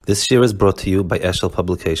This year is brought to you by Eshel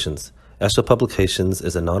Publications. Eshel Publications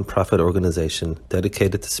is a non-profit organization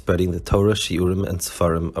dedicated to spreading the Torah, Shiurim, and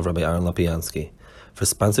Sefarim of Rabbi Aaron Lapiansky. For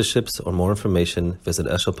sponsorships or more information, visit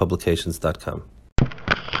eshelpublications.com.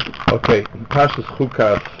 Okay, in Parshas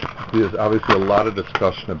Chukas, there's obviously a lot of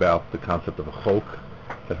discussion about the concept of a chok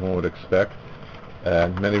that one would expect.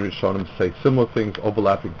 And many Rishonim say similar things,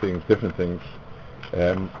 overlapping things, different things.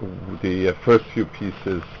 The first few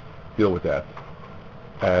pieces deal with that.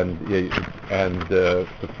 And the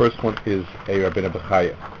first one is a Rabbeinu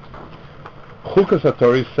Bechaya. Chukas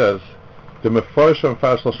HaTorah says, the Mefarsh and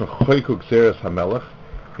Mefarsh Lashon Choiku Gzeres HaMelech,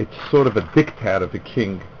 it's sort of a diktat of the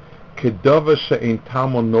king, Kedava she'ein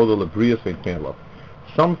tamon noda lebrias ve'ein melav,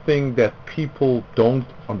 something that people don't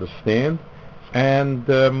understand, and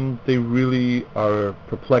they really are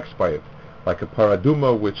perplexed by it, like a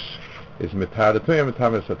paraduma which is mitad atoyim and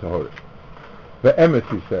tamis atahoris. Ve'emes,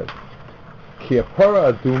 he says, Ki a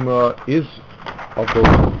paraduma is of those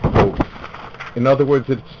folks. In other words,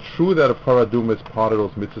 it's true that a paraduma is part of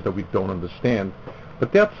those mitzvahs that we don't understand,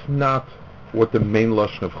 but that's not what the main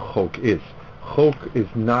lashon of chok is. Chok is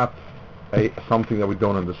not something that we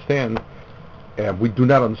don't understand. We do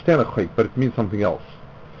not understand a chok, but it means something else.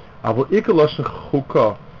 Aval ikar lashon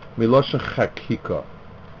chuka milashon chakika.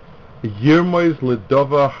 Yirmois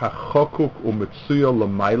ledova hachokuk umetsuya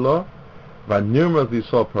lamaila v'nirma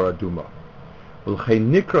zisol paraduma. So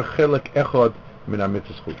Rabbeinu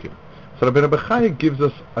Bechaya gives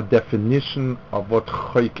us a definition of what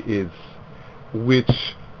chok is,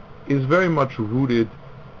 which is very much rooted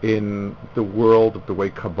in the world of the way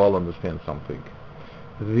Kabbalah understands something.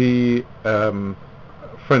 For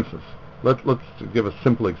instance, let's give a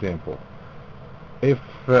simple example. If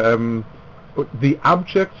the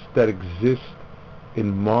objects that exist in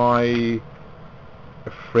my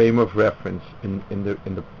frame of reference in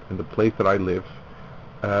the place that I live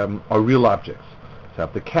are real objects. So I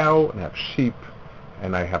have the cow, and I have sheep,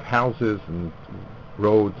 and I have houses and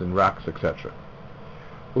roads and rocks, etc.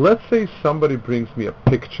 Let's say somebody brings me a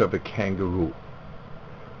picture of a kangaroo.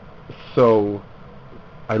 So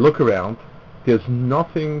I look around. There's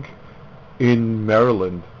nothing in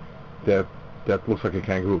Maryland that looks like a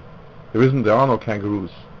kangaroo. There are no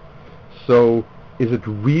kangaroos. So is it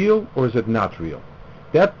real or is it not real?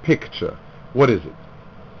 That picture, what is it?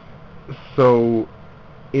 So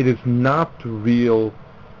it is not real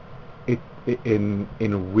in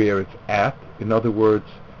where it's at. In other words,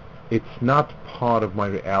 it's not part of my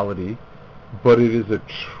reality, but it is a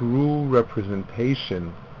true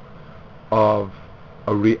representation of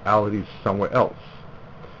a reality somewhere else.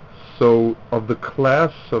 So of the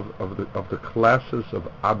class of the classes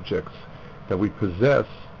of objects that we possess,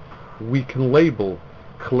 we can label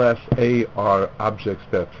Class A are objects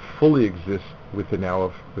that fully exist within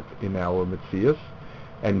our Metzias,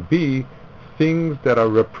 and B, things that are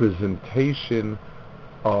representation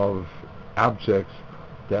of objects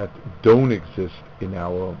that don't exist in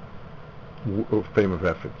our frame of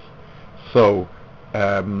reference. So,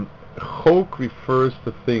 chok refers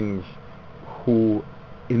to things who,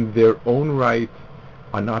 in their own right,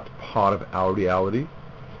 are not part of our reality.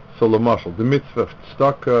 So, l'mashal, the mitzvah of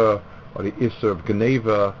tzedakah, or the Isser of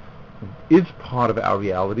Geneva, is part of our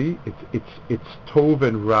reality. It's Tov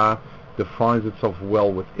and Ra defines itself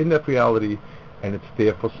well within that reality, and it's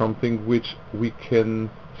therefore something which we can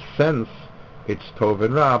sense it's Tov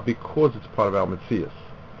and Ra because it's part of our Metzias.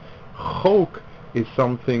 Chok is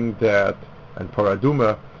something that, and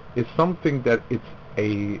Paraduma is something that it's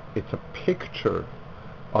a picture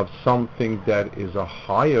of something that is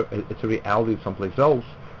it's a reality someplace else,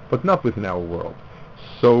 but not within our world.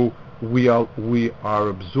 So we are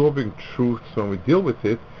absorbing truths when we deal with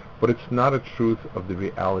it, but it's not a truth of the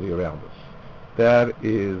reality around us. That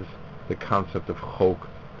is the concept of chok,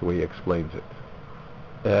 the way he explains it.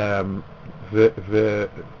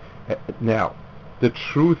 Now, the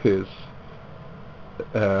truth is,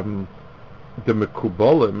 the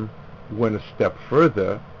Mekubalim went a step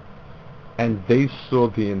further, and they saw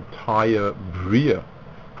the entire Bria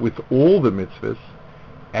with all the mitzvahs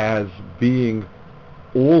as being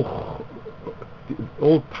all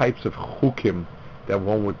types of chukim that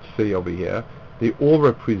one would say over here. They all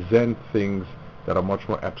represent things that are much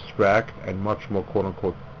more abstract and much more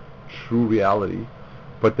quote-unquote true reality,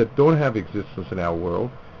 but that don't have existence in our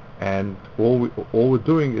world, and all we're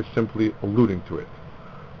doing is simply alluding to it.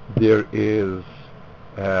 There is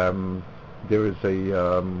a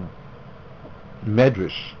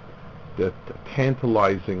medrash, that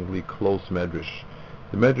tantalizingly close medrash.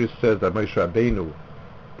 The medrash says that Moshe Rabbeinu,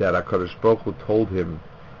 that HaKadosh Baruch Hu told him,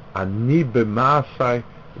 Ani b'maasai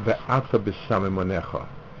ve'ata b'samimonecha.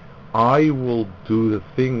 I will do the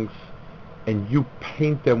things and you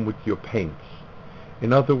paint them with your paints.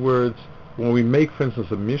 In other words, when we make, for instance,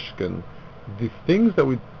 a Mishkan, the things that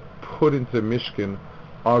we put into the Mishkan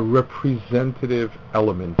are representative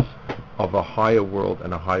elements of a higher world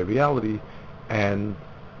and a higher reality, and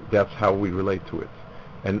that's how we relate to it.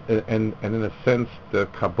 And in a sense, the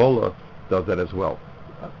Kabbalah does that as well.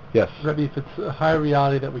 Yes? Rabbi, if it's a higher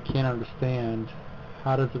reality that we can't understand,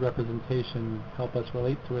 how does the representation help us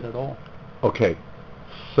relate to it at all? Okay,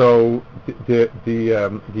 so the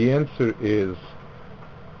answer is,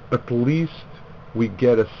 at least we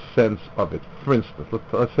get a sense of it. For instance,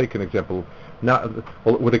 let's take an example.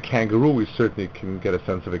 With a kangaroo, we certainly can get a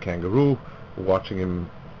sense of a kangaroo, watching him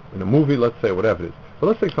in a movie, let's say, whatever it is. But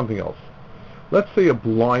let's take something else. Let's say a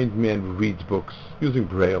blind man reads books using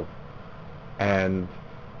Braille, and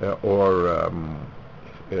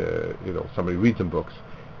somebody reads him books,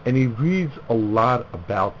 and he reads a lot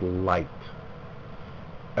about light.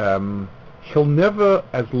 He'll never,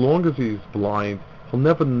 as long as he's blind, he'll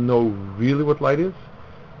never know really what light is,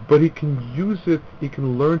 but he can use it, he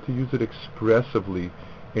can learn to use it expressively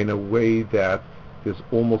in a way that there's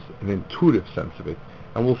almost an intuitive sense of it.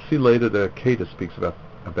 And we'll see later that Keda speaks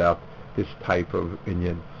about this type of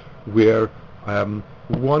inyan, where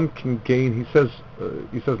one can gain, he says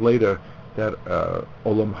later that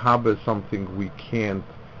Olam Haba is something we can't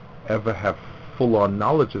ever have full-on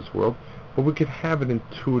knowledge of this world, but we can have an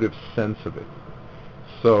intuitive sense of it.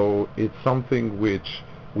 So it's something which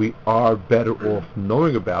we are better off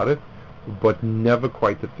knowing about it, but never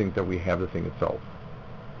quite to think that we have the thing itself.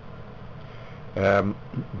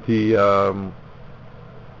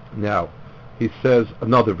 Now, he says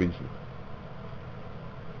another reason.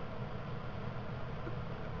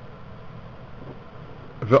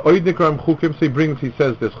 So he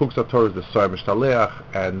says there's Chukas HaTorah, the Soy Mishtaleach,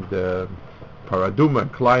 and Paraduma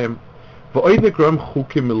and Klayim.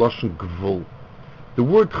 The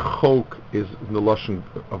word chok is in the lashon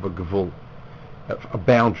of a gvul, a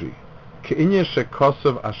boundary.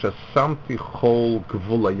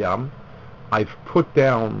 I've put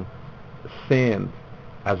down sand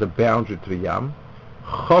as a boundary to the yam.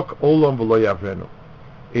 Chok olam v'lo yavrenu.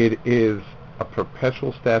 It is a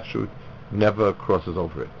perpetual statute, never crosses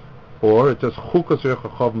over it. Or it says chukas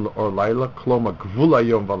rechachavim or laila kloma gvul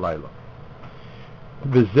hayom v'laila.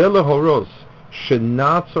 V'zeh lehoros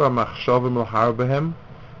shenatzor hamachshavim l'har behem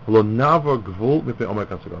lo navor gvul mipnei omer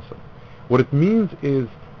katzigasa. What it means is,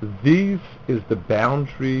 these is the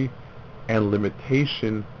boundary and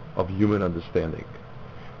limitation of human understanding.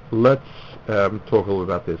 Let's talk a little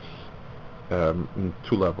about this in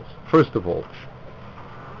two levels. First of all,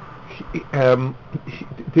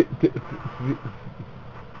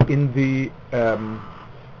 in the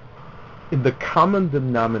common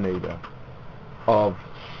denominator of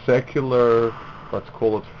secular, let's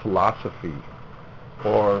call it philosophy,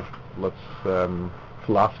 or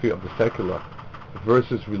philosophy of the secular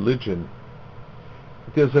versus religion,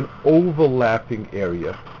 there's an overlapping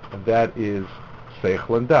area, and that is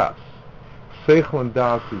Seichel and Das. Seichel and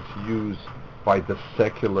Das is used by the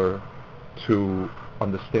secular to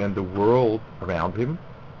understand the world around him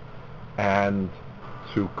and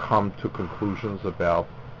to come to conclusions about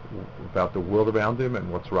the world around him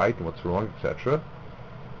and what's right and what's wrong, etc.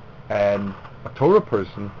 And a Torah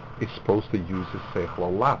person is supposed to use his Seichel a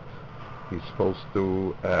lot. He's supposed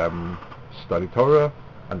to study Torah,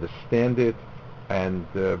 understand it, and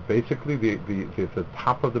basically the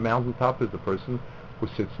top of the mountaintop is the person who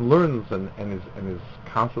sits and learns and is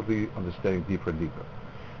constantly understanding deeper and deeper.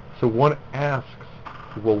 So one asks,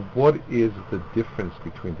 well, what is the difference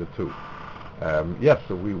between the two? Yes,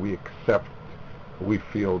 so we accept, we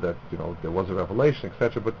feel that there was a revelation,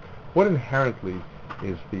 etc. But what inherently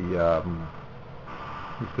is the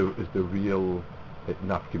real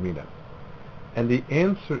nafkamina? And the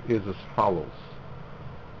answer is as follows: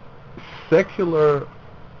 the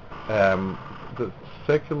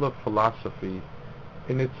secular philosophy,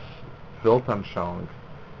 in its Weltanschauung,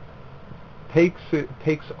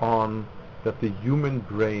 takes on that the human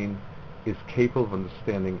brain is capable of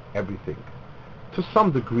understanding everything, to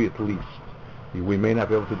some degree at least. We may not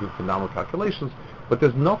be able to do phenomenal calculations, but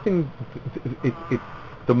there's nothing.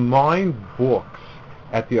 The mind balks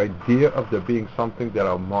at the idea of there being something that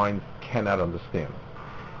our minds cannot understand.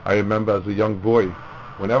 I remember as a young boy,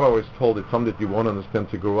 whenever I was told it's something that you won't understand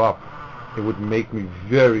to grow up, it would make me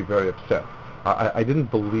very, very upset. I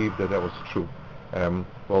didn't believe that was true. It's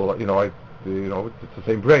the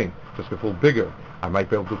same brain, just a little bigger. I might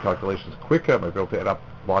be able to do calculations quicker. I might be able to add up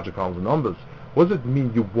larger columns of numbers. What does it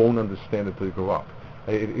mean you won't understand it till you grow up?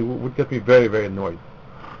 It would get me very, very annoyed.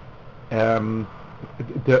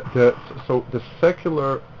 So the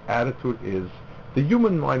secular attitude is the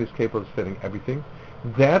human mind is capable of understanding everything.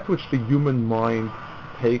 That which the human mind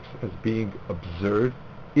takes as being absurd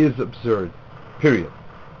is absurd, period.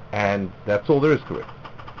 And that's all there is to it.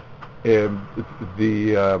 And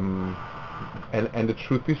the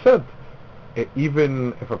truth be said,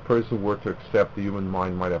 even if a person were to accept the human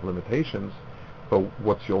mind might have limitations, but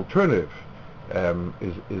what's the alternative?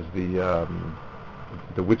 Is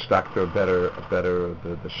the witch doctor better?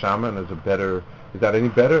 The shaman is that any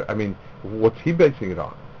better? I mean, what's he basing it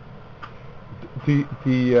on?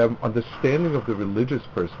 The understanding of the religious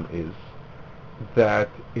person is that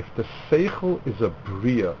if the seichel is a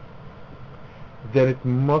bria, then it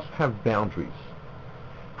must have boundaries,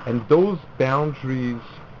 and those boundaries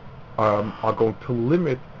are going to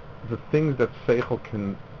limit the things that seichel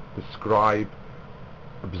can describe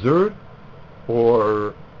absurd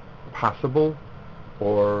or possible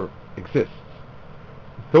or exists.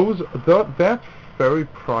 That very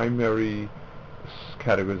primary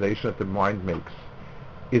categorization that the mind makes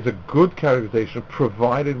is a good categorization,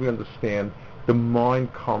 provided we understand the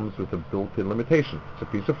mind comes with a built-in limitation. It's a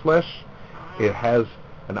piece of flesh. It has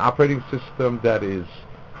an operating system that is,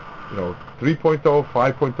 3.0,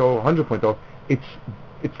 5.0, 100.0.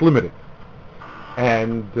 It's limited,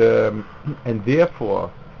 and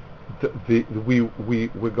therefore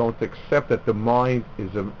we're going to accept that the mind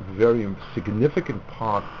is a very significant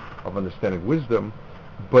part of understanding wisdom,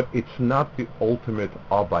 but it's not the ultimate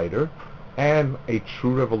arbiter, and a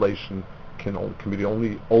true revelation can be the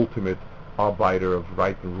only ultimate arbiter of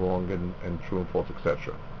right and wrong and true and false,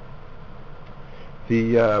 etc.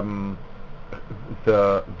 The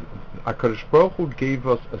HaKadosh Baruch Hu gave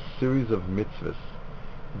us a series of mitzvahs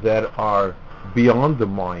that are beyond the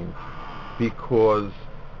mind, because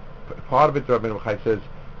part of it, Rabbi Mechai says,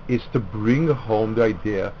 is to bring home the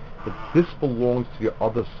idea that this belongs to the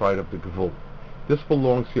other side of the gevul. This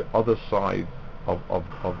belongs to the other side of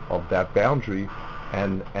that boundary,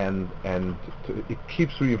 and it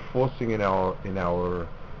keeps reinforcing in our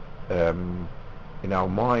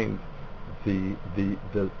mind the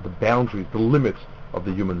boundaries, the limits of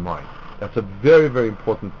the human mind. That's a very, very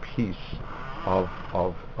important piece of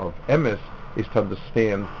emes, is to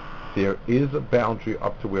understand there is a boundary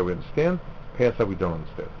up to where we understand, past that we don't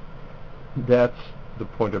understand. That's the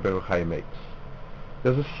point that Rabbi Chaim makes.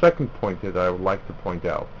 There's a second point that I would like to point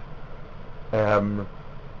out.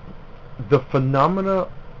 The phenomena,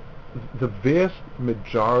 the vast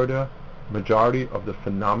majority of the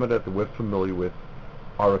phenomena that we're familiar with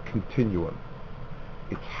are a continuum.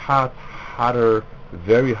 It's hot, hotter,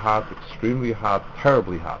 very hot, extremely hot,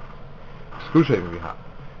 terribly hot, excruciatingly hot.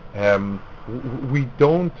 We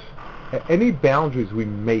don't, any boundaries we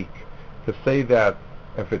make to say that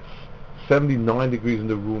if it's 79 degrees in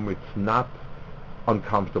the room, it's not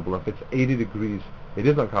uncomfortable. If it's 80 degrees, it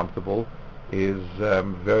is uncomfortable, is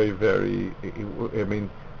very, very,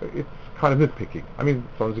 it's kind of nitpicking.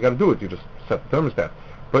 Sometimes you got to do it. You just set the thermostat.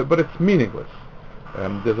 But it's meaningless.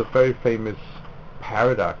 There's a very famous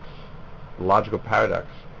paradox, logical paradox,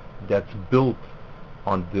 that's built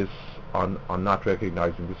on this, on not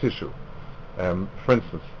recognizing this issue. For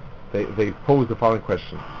instance, they pose the following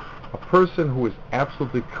question. A person who is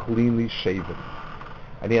absolutely cleanly shaven,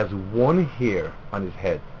 and he has one hair on his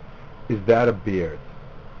head, is that a beard?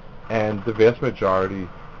 And the vast majority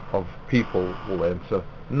of people will answer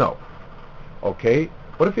no. Okay,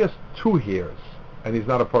 what if he has two hairs and he's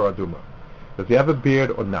not a paraduma? Does he have a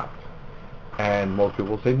beard or not? And most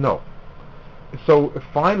people will say no. So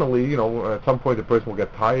finally, at some point the person will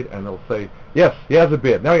get tired and they'll say, yes, he has a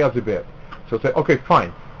beard. Now he has a beard. So say, okay,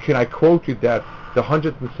 fine. Can I quote you that the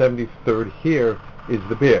 173rd hair is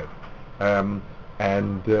the beard? And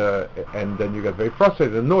then you get very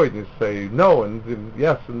frustrated and annoyed, and you say no and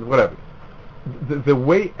yes and whatever. The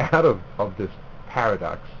way out of this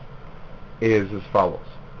paradox is as follows.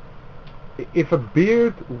 If a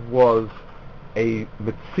beard was a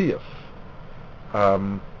metzias,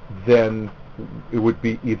 then it would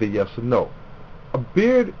be either yes or no. A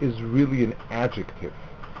beard is really an adjective.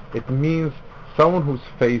 It means someone whose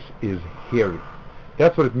face is hairy.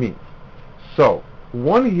 That's what it means. So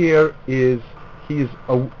one hair is he is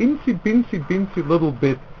a insy little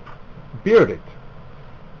bit bearded,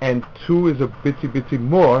 and two is a bitsy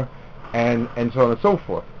more, and so on and so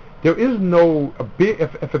forth. There is no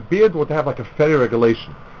if a beard would have like a federal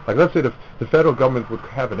regulation, like let's say the federal government would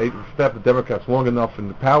have the Democrats long enough in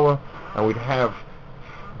the power, and we'd have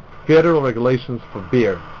federal regulations for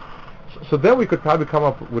beards. So then we could probably come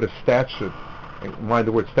up with a statute, and mind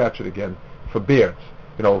the word statute again, for beards.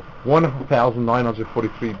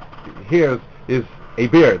 1,943 hairs is a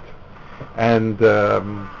beard. and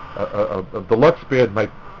the deluxe bed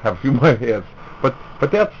might have a few more hairs. But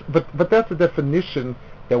that's a definition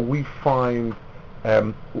that we find.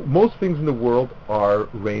 Most things in the world are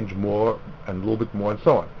range more and a little bit more, and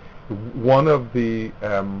so on. One of the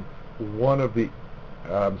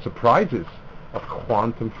surprises of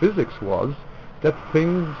quantum physics was that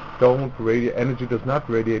things don't radiate. Energy does not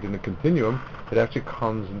radiate in a continuum. It actually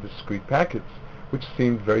comes in discrete packets, which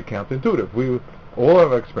seemed very counterintuitive. We all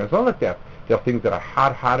have experience not like that. There are things that are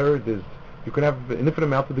hotter. You can have an infinite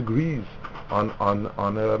amount of degrees on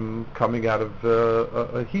coming out of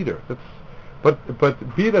a heater. But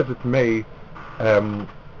be it as it may,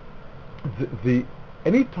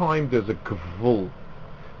 any time there's a gvul,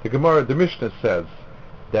 the Gemara, the Mishnah says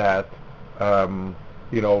that that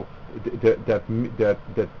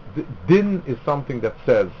din is something that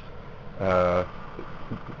says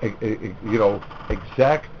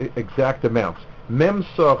exact amounts.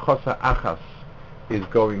 Memsa chasa achas is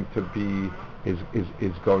going to be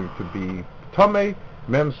tamei.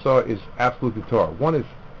 Memsa is absolutely Torah. One is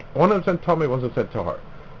 100% tamei, 100% tahar.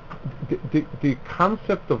 The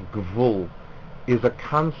concept of gvul is a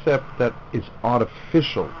concept that is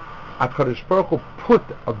artificial. HaKadosh Baruch Hu put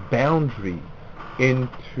a boundary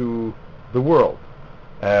into the world.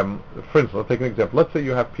 For instance, I'll take an example. Let's say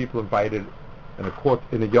you have people invited in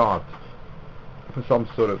a yard for some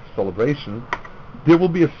sort of celebration. There will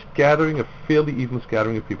be a fairly even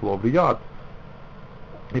scattering of people over the yard.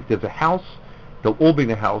 If there's a house, they'll all be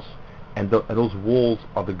in a house, and those walls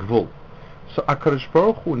are the gvul. So HaKadosh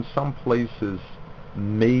Baruch Hu in some places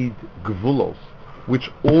made gvulos, which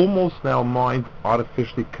almost in our mind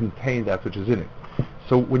artificially contain that which is in it.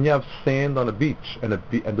 So when you have sand on a beach and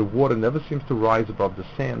the water never seems to rise above the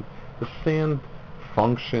sand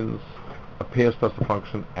appears to us to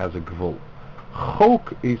function as a gvul.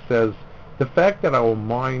 Chok, he says, the fact that our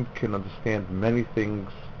mind can understand many things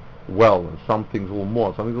well, and some things a little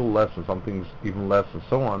more, some things a little less, and some things even less, and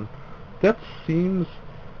so on, that seems,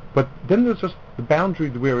 but then there's just the boundary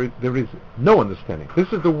where there is no understanding.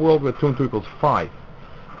 This is the world where 2 and 2 equals 5.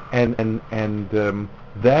 And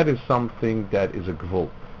that is something that is a gvul.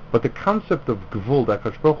 But the concept of gvul, that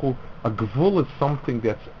HaKadosh Baruch Hu, a gvul is something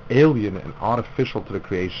that's alien and artificial to the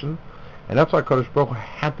creation, and that's why HaKadosh Baruch Hu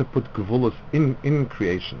had to put gvulas in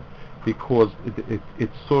creation, because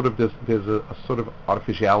it's sort of there's a sort of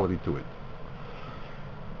artificiality to it.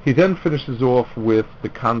 He then finishes off with the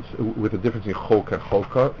difference in chok and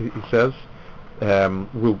choka. He says,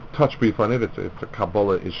 we'll touch briefly on it. It's a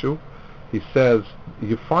Kabbalah issue. He says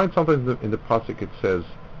you find sometimes in the pasuk it says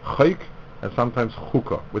chayk and sometimes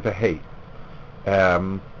chuka with a hey.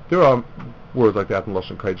 There are words like that in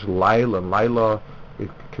Lashon Kodesh, Laila and Laila. It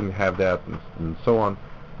can have that and so on.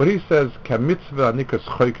 But he says kamitzvah nikas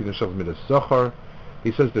chayk nishav midas zochar.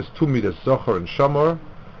 He says there's 2 midas zochar and shamar.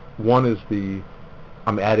 One is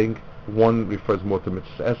one refers more to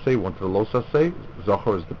mitzvah essay, one to the los essay.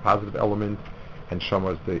 Zochar is the positive element, and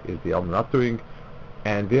shamar is the element not doing.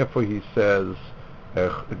 And therefore he says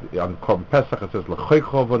on Korban Pesach it says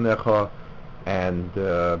l'choycho v'necha, and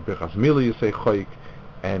Birchas Mila you say choik,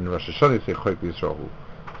 and Rosh Hashanah you say choik v'yisrahu.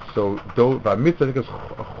 So v'amitzvah nikas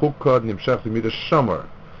chuka nimshach v'midas shamar.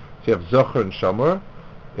 So you have zochar and shamar,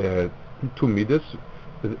 2 midas.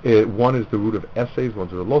 One is the root of essays, one's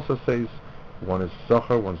the los essays. One is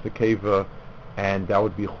zochar, one's the keva, and that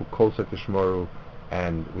would be chukosa tishmoru,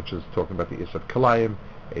 and which is talking about the isat kalayim,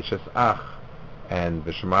 eshes ach, and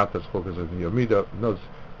v'shamarta focus on yomida. Notice,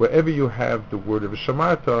 wherever you have the word of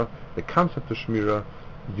v'shamarta, the concept of shmira,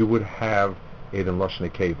 you would have it in lashon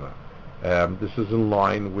keva. This is in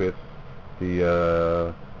line with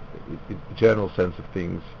the general sense of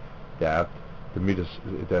things that the midas,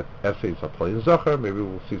 that essays are played in zochar. Maybe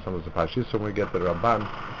we'll see some of the pashis when we get to the Ramban.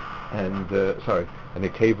 And and the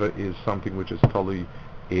keva is something which is totally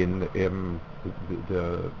in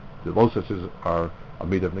the losses are a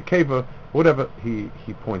mid of nekeva. Whatever he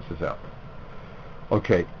points this out.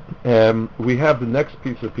 Okay, we have the next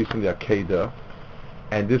piece in the Akedah,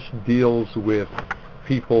 and this deals with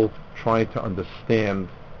people trying to understand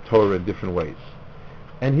Torah in different ways.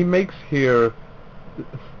 And he makes here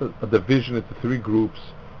a division into 3 groups.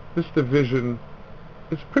 This division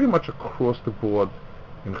is pretty much across the board.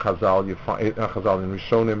 In Chazal, you find in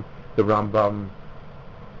Rishonim, the Rambam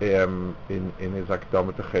in his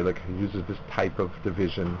Akdama Techelek, he uses this type of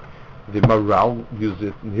division. The Maral uses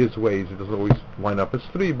it in his ways. It doesn't always line up as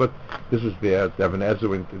 3, but this is there. It's Even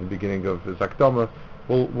Ezer in the beginning of his Akdama.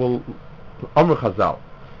 We'll Amr Chazal.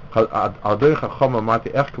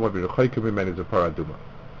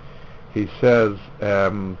 He says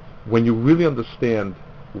when you really understand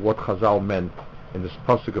what Chazal meant in this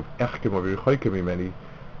pasuk of Echkem or Yechoikem Imeni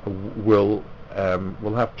will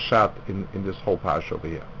have pshat in this whole parsha over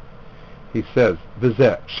here. He says,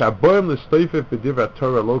 "V'zeh shaboim l'stoifef b'divrei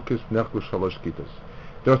Torah lokis nechlu shalosh kitas."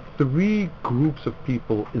 There are three groups of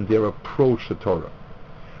people in their approach to Torah.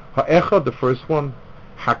 Ha'echad, the first one,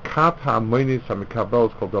 hakat ha'amonis ha'mikabel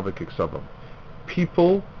is called David Kiksavam.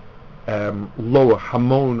 People lower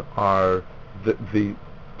Hamon are the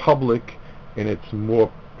public in its more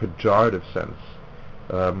pejorative sense.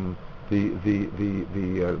 The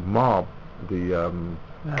mob, the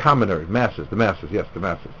commoners, the masses.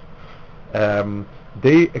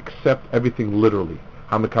 They accept everything literally.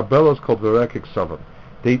 Hamikabel is called Verekik Savam.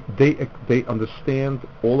 They understand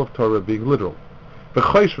all of Torah being literal.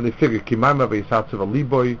 V'choish, when they figure Kimama v'yisatzev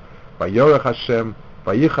aliboy, v'yorech Hashem,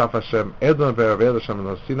 v'yichaf Hashem, Edon v'yavel Hashem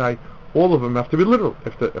and Sinai, all of them have to be literal.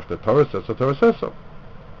 If the Torah says so, Torah says so.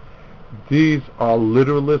 These are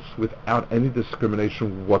literalists without any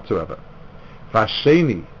discrimination whatsoever.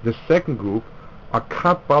 Vasheni, the second group, are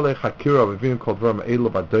kat balei chakira v'vin kol dvarim elo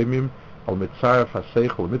b'doimim al mitzaref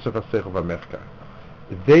haseichel, mitzaref haseichel v'mechkar.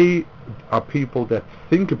 They are people that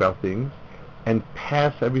think about things and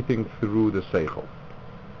pass everything through the seichel.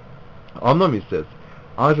 Omnam, he says,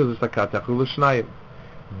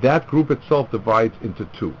 that group itself divides into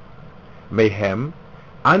two. Mehem,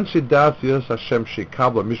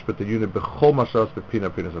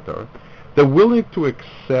 they're willing to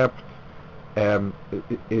accept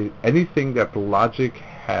anything that the logic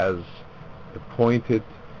has pointed,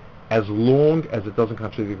 as long as it doesn't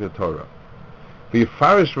contradict the Torah.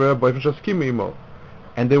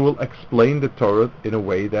 And they will explain the Torah in a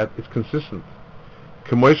way that is consistent.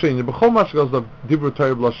 Using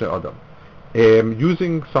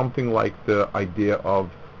something like the idea of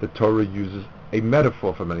the Torah uses a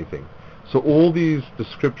metaphor for many things. So all these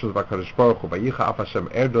descriptions of HaKadosh Baruch Hu, Vayichaf Hashem,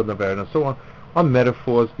 Erdon, and so on, are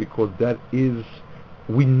metaphors because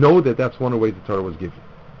we know that that's one of the ways the Torah was given.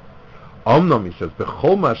 Omnom, he says,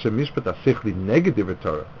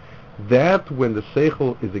 that when the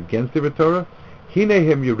seichel is against the Torah,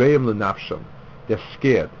 hinehem yureim lenafsham, they're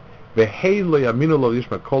scared. V'hei lo yaminu lo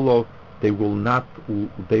yishma kolo, they will not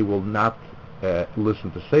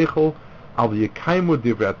listen to seichel. Al yekaimu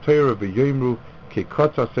divrei Torah v'yoimru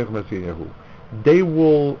kekotza seichel mesinahu. They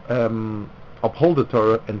will uphold the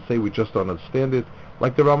Torah and say we just don't understand it,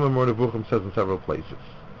 like the Rambam Moreh Nevuchim says in several places.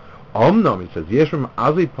 Omnam, he says, yeshrim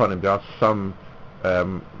azipanim, there are some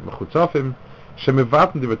mechutzafim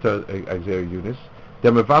shemevaten divrei Torah exer yunis.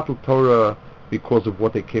 They're mevatel Torah because of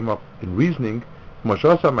what they came up in reasoning, like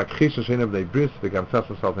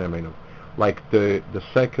the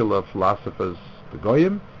secular philosophers, the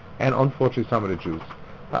Goyim, and unfortunately some of the Jews.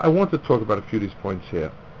 I want to talk about a few of these points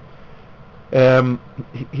here.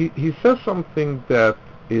 He says something that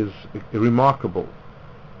is remarkable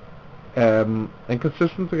and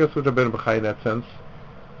consistent, I guess, with Rabbeinu Bechai in that sense.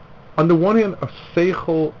 On the one hand, if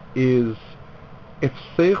seichel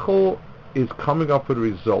is coming up with a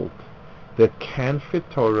result that can fit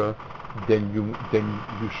Torah, then you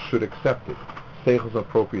should accept it. Seichel is an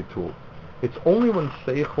appropriate tool. It's only when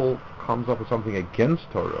seichel comes up with something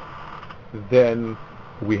against Torah, then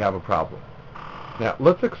we have a problem. Now,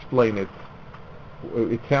 let's explain it.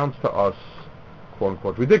 It sounds to us, quote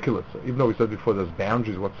unquote, ridiculous. Even though we said before there's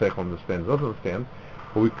boundaries, what seichel understands, doesn't understand,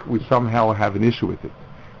 but we somehow have an issue with it.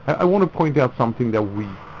 I want to point out something that we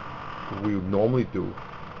normally do,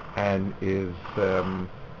 and it's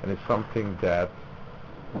something that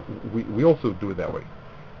we also do it that way.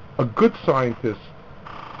 A good scientist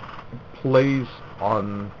plays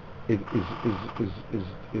on is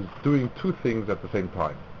doing two things at the same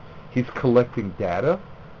time. He's collecting data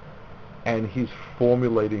and he's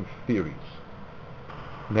formulating theories.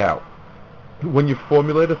 Now, when you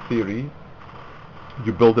formulate a theory,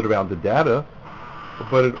 you build it around the data,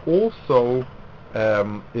 but it also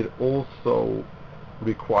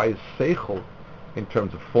requires seichel in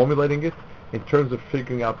terms of formulating it, in terms of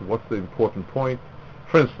figuring out what's the important point.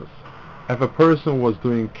 For instance, if a person was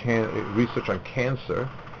doing research on cancer,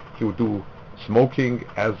 he would do smoking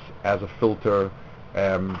as a filter.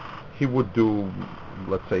 He would do,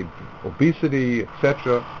 let's say, obesity,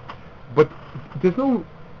 etc. But there's no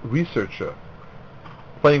researcher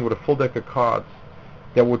playing with a full deck of cards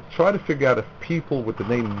that would try to figure out if people with the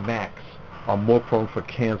name Max are more prone for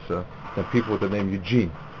cancer than people with the name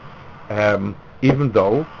Eugene. Even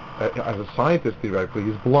though, as a scientist, theoretically,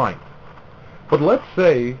 he's blind. But let's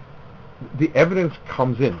say the evidence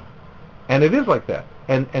comes in, and it is like that,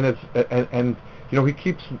 and he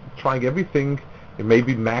keeps trying everything. And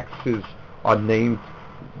maybe Maxes are named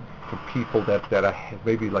for people that are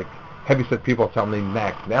maybe like heavyset people are telling him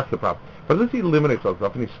next. That's the problem. But unless he eliminates all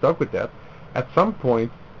stuff and he's stuck with that, at some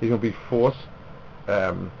point he's going to be forced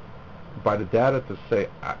by the data to say,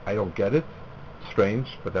 I don't get it. Strange,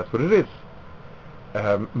 but that's what it is.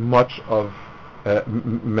 Much of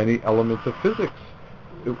many elements of physics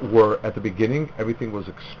were, at the beginning, everything was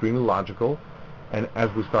extremely logical, and as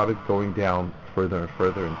we started going down further and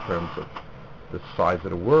further in terms of the size of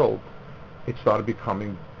the world, it started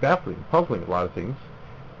becoming baffling, puzzling, a lot of things,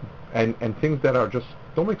 and things that are just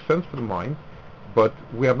don't make sense for the mind, but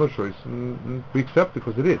we have no choice, and we accept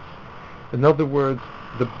because it is. In other words,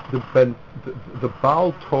 the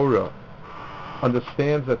Baal Torah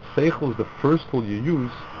understands that seichel is the first tool you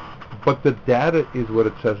use, but the data is what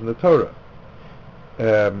it says in the Torah.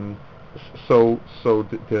 So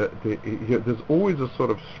there's always a sort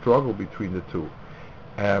of struggle between the two,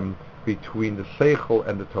 between the seichel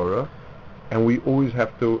and the Torah, and we always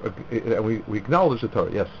have to, and we acknowledge the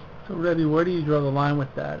Torah. Yes. So, Rebbe, where do you draw the line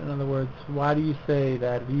with that? In other words, why do you say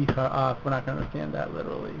that v'yichar af? We're not going to understand that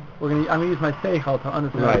literally. I'm going to use my seichel to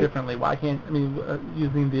understand it differently. Why can't,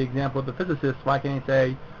 using the example of the physicist, why can't he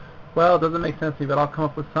say, well, it doesn't make sense to me, but I'll come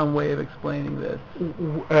up with some way of explaining this,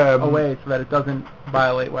 a way so that it doesn't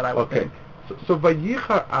violate what I would think. So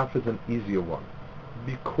v'yichar af is an easier one,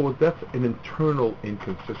 because that's an internal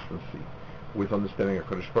inconsistency with understanding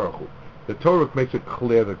HaKadosh Baruch Hu. The Torah makes it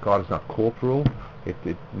clear that God is not corporal. It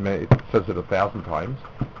says it 1,000 times.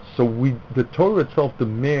 So the Torah itself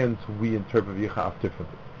demands we interpret v'yichar af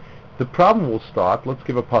differently. The problem will start. Let's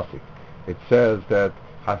give a pasuk. It says that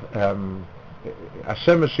Hashem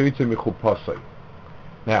eshoytze michupasei.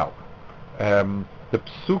 Now, the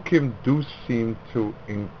psukim do seem to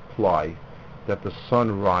imply that the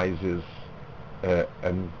sun rises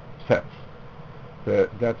and sets.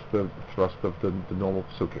 That's the thrust of the normal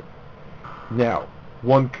psukim. Now,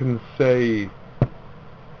 one can say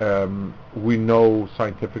we know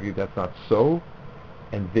scientifically that's not so,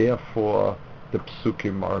 and therefore the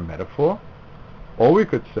psukim are a metaphor. Or we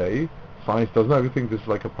could say science doesn't have everything. This is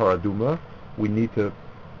like a paraduma. We need to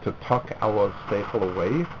tuck our seichel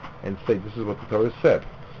away and say this is what the Torah said.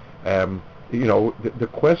 The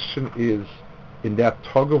question is, in that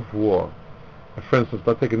tug of war, for instance,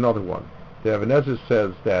 let's take another one. The Even HaEzer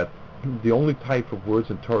says that the only type of words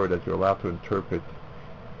in Torah that you're allowed to interpret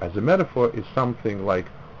as a metaphor is something like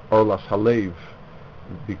Orlas Halev,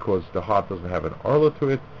 because the heart doesn't have an orla to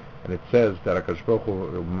it, and it says that HaKadosh Baruch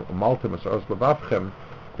Hu Maltem es Orlas Levavchem,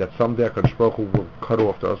 that someday HaKadosh Baruch Hu will cut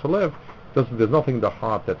off the Orlas Halev. There's nothing in the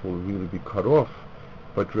heart that will really be cut off,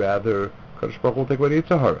 but rather HaKadosh Baruch Hu will take away the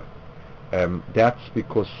Yitzhahara. That's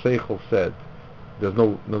because Seichel said there's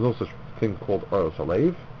no such thing called Orlas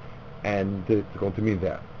Halev, and it's going to mean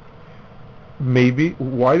that. Maybe,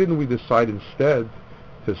 why didn't we decide instead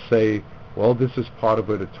to say, well, this is part of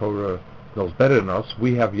where the Torah knows better than us.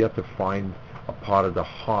 We have yet to find a part of the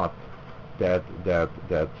heart that's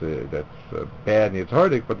bad and it's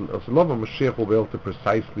hardic, but as a love of Mashiach will be able to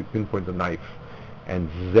precisely pinpoint the knife and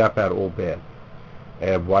zap out all bad.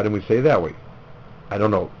 Why didn't we say it that way? I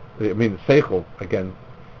don't know. Seichel, again,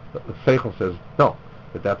 Seichel says no,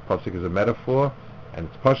 that pasuk is a metaphor, and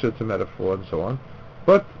it's Pasha, it's a metaphor, and so on.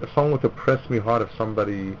 But if someone were to press me hard, if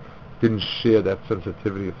somebody didn't share that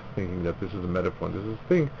sensitivity of thinking that this is a metaphor and this is a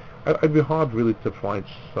thing, I'd be hard really to find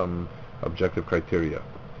some objective criteria.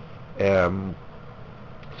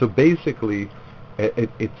 So basically,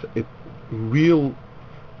 it's real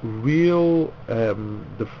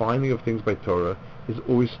defining of things by Torah is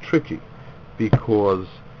always tricky, because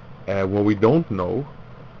when we don't know,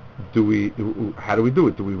 how do we do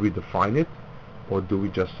it? Do we redefine it, or do we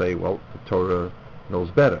just say, well, the Torah knows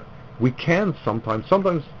better? We can sometimes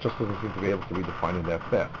just doesn't seem to be able to redefine it that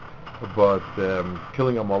fast. But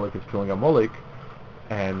killing Amalek is killing Amalek,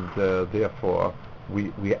 and therefore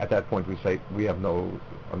we at that point we say we have no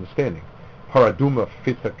understanding. Paraduma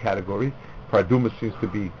fits that category. Paraduma seems to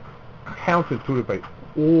be counterintuitive by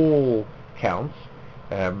all counts.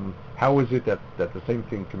 How is it that the same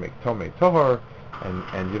thing can make Tomei Tohar,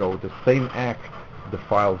 and the same act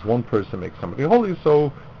defiles one person, makes somebody holy?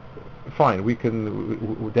 So fine, we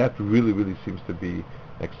can. That really seems to be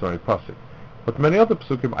extraordinary pasuk. But many other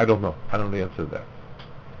psukim, I don't know. I don't know the answer to that.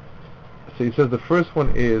 So he says the first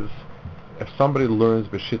one is, if somebody learns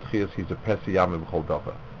b'shitchias, he's a pesi yamim b'chol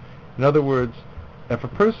davar. In other words, if a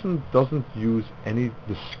person doesn't use any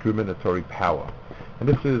discriminatory power, and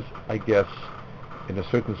this is, I guess, in a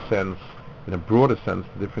certain sense, in a broader sense,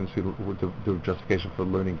 the difference with the justification for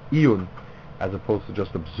learning iyun, as opposed to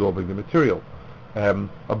just absorbing the material.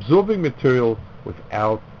 Absorbing material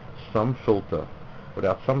without some filter,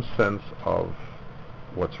 without some sense of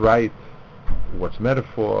what's right, what's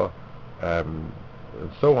metaphor, and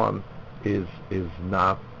so on, is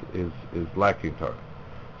lacking Torah.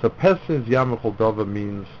 So Pesach Yam Chol Dova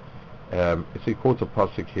means, he quotes a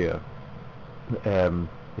pasuk here.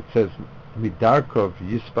 It says, Midarkov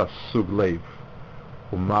Yispas Suglev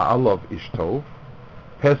Uma'alov Ishtov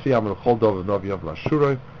Pesach Yam Chol Dova Nov Yom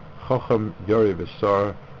Lashuroi Chochem Yori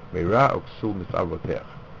Vesar Meira Uksul Misavotech.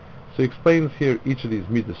 So he explains here each of these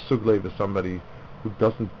midas. Suglev is somebody who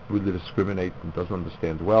doesn't really discriminate and doesn't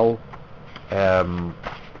understand well, and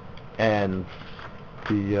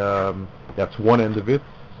that's one end of it.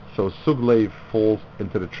 So Suglev falls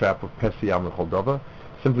into the trap of Pesach Yam Chol Dova,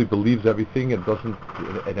 simply believes everything and doesn't,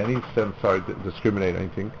 in any sense, discriminate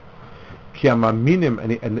anything. Ki Amaminim,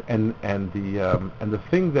 and the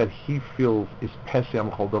thing that he feels is Pesach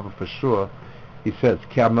Yam Chol Dova for sure. He says,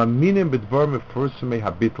 Ki Amaminim b'dvar mefursumei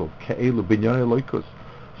habitul ke'elu binyanei loikus.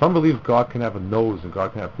 Some believe God can have a nose and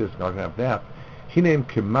God can have this and God can have that. Hinem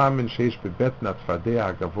kimamin sheish bebetnat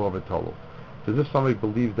fadea gavor v'tolo. As if somebody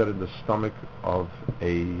believes that in the stomach of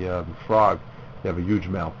a frog they have a huge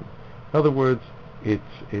mountain. In other words, it's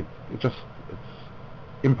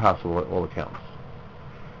impossible at all accounts.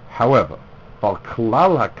 However,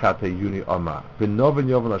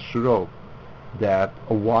 that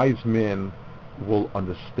a wise man will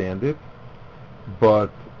understand it,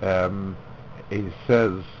 but he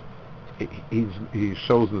says, he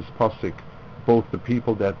shows in this pasuk both the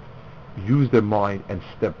people that use their mind and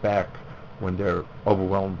step back when they're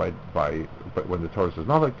overwhelmed by when the Torah says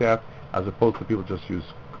not like that, as opposed to people just use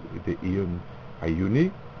the iyun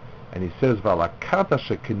ayuni. And he says, Valakata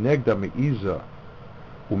shekenegda meiza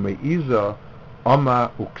umeiza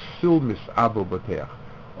ama uksil mis'abo bateach.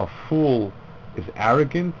 A fool is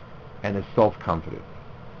arrogant and is self-confident.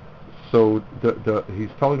 So he's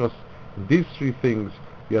telling us these three things.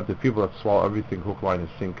 You have the people that swallow everything hook, line, and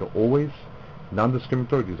sinker, always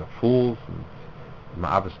non-discriminatory. These are fools and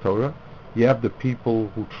ma'avis Torah. You have the people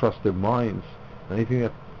who trust their minds. Anything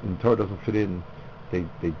that in Torah doesn't fit in, they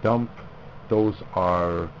dump. Those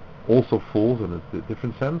are also fools in a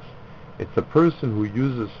different sense. It's a person who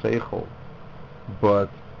uses seichel, but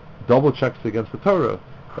double checks against the Torah.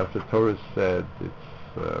 That the Torah said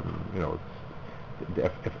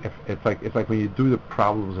it's like when you do the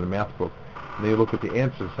problems in a math book, and then you look at the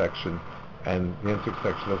answer section, and the answer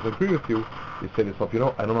section doesn't agree with you. You say to yourself,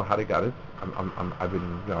 I don't know how they got it.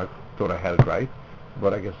 I thought I had it right,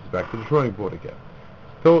 but I guess it's back to the drawing board again.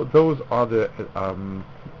 So those are the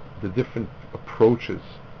different approaches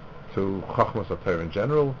to Chachmas HaTorah in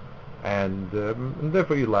general, and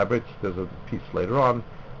therefore he elaborates. There's a piece later on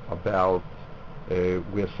about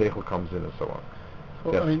where Seichel comes in and so on.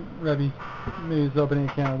 Well, Yes. I mean, Rabbi, maybe it's opening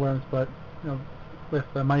a can of worms, but with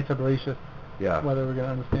Ma'isa Bereshis, whether we're going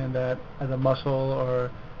to understand that as a muscle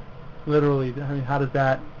or literally, I mean, how does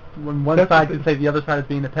that? When one side can say the other side is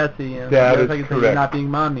being a Petsy, and the other side can say you're not being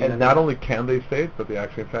mommy. And not only can they say it, but they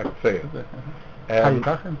actually in fact say it. How you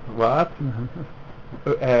talking? What?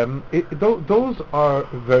 Those are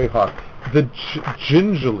very hard.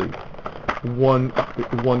 Gingerly, one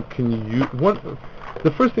can use one.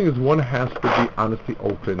 The first thing is one has to be honestly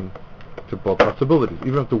open to both possibilities.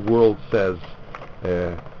 Even if the world says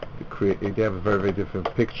they have a very, very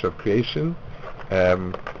different picture of creation,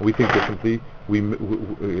 we think differently.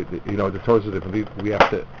 The Torah is differently. We have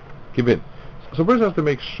to give in. So a person has to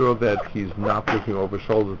make sure that he's not looking over his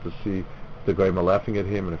shoulder to see the goyim are laughing at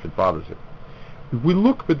him and if it bothers him. If we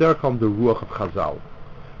look b'derech on the ruach of Chazal,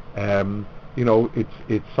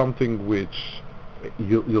 it's something which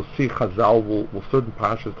you'll see Chazal will certain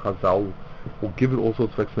parshas Chazal will give it all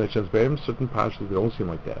sorts of explanations. But in certain parshas they don't seem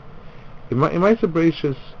like that. In Ma'isa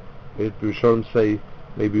Bereshis, the Rishonim say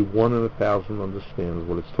maybe 1 in 1,000 understands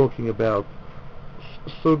what it's talking about.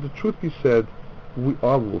 So the truth be said, we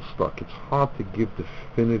are a little stuck. It's hard to give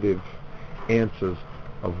definitive answers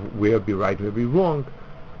of where be right and where be wrong.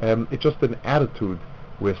 It's just an attitude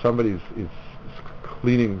where somebody is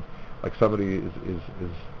cleaning, like somebody is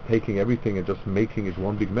taking everything and just making it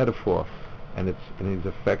one big metaphor, and he's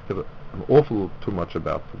affected an awful too much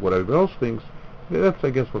about what everybody else thinks. That's, I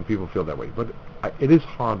guess, when people feel that way. But it is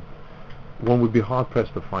hard. One would be hard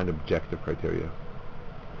pressed to find objective criteria.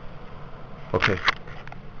 Okay.